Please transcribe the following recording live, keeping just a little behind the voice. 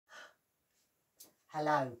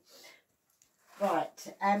Hello. Right,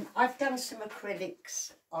 I've done some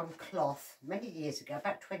acrylics on cloth many years ago,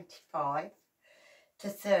 about 25 to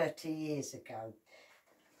 30 years ago.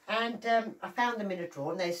 And I found them in a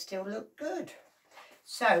drawer and they still look good.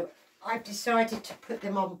 So I've decided to put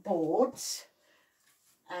them on boards,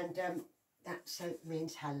 and that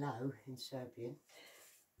means hello in Serbian.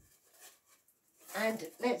 And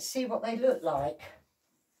let's see what they look like.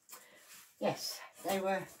 Yes, they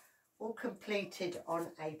were all completed on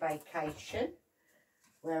a vacation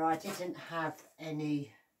where I didn't have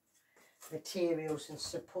any materials and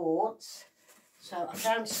supports. So I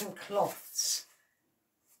found some cloths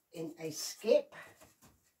in a skip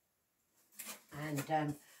and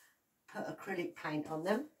put acrylic paint on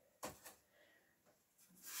them.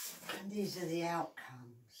 And these are the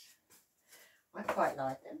outcomes. I quite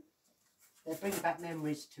like them. They bring back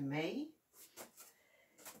memories to me.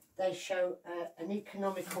 They show an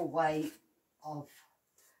economical way of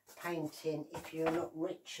painting if you're not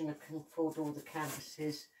rich and can afford all the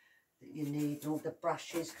canvases that you need and all the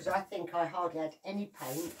brushes, because I think I hardly had any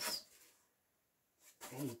paints,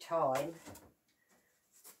 any time,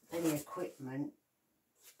 any equipment.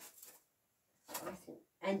 I think,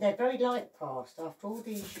 and they're very light fast. After all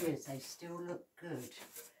these years they still look good.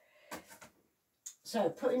 So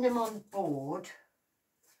putting them on board,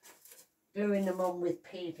 gluing them on with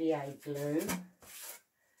PVA glue,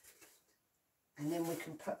 and then we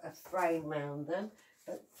can put a frame around them.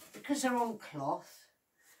 But because they're on cloth,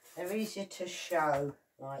 they're easier to show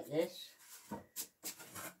like this.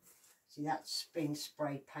 See, that's been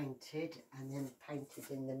spray painted and then painted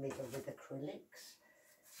in the middle with acrylics.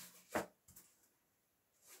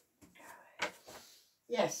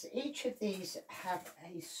 Yes, each of these have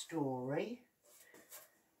a story.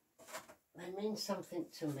 They mean something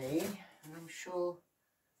to me, and I'm sure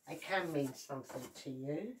they can mean something to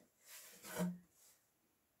you.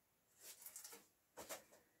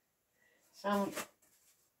 Some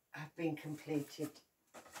have been completed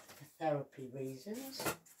for therapy reasons.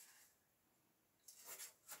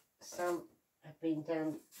 Some have been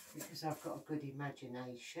done because I've got a good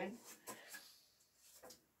imagination.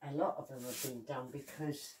 A lot of them have been done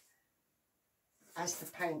because as the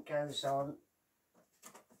paint goes on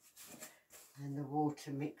and the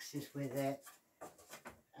water mixes with it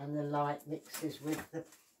and the light mixes with the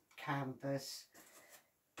canvas,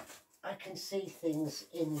 I can see things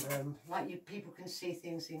in them, like people can see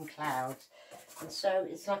things in clouds. And so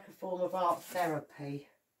it's like a form of art therapy.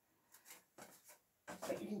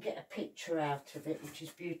 But you can get a picture out of it, which is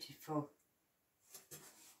beautiful.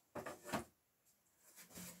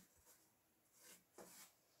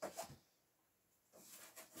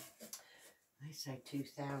 They say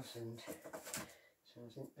 2000, so I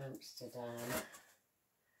was in Amsterdam.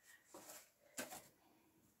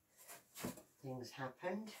 Things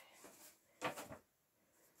happened.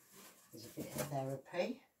 There's a bit of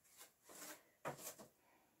therapy.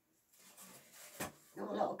 Not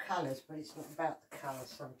a lot of colours, but it's not about the colours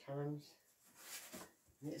sometimes.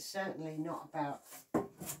 And it's certainly not about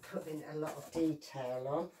putting a lot of detail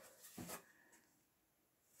on.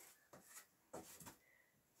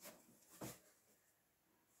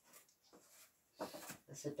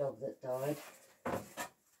 That's a dog that died.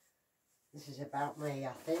 This is about me,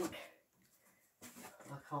 I think.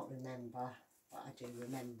 I can't remember, but I do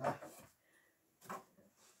remember.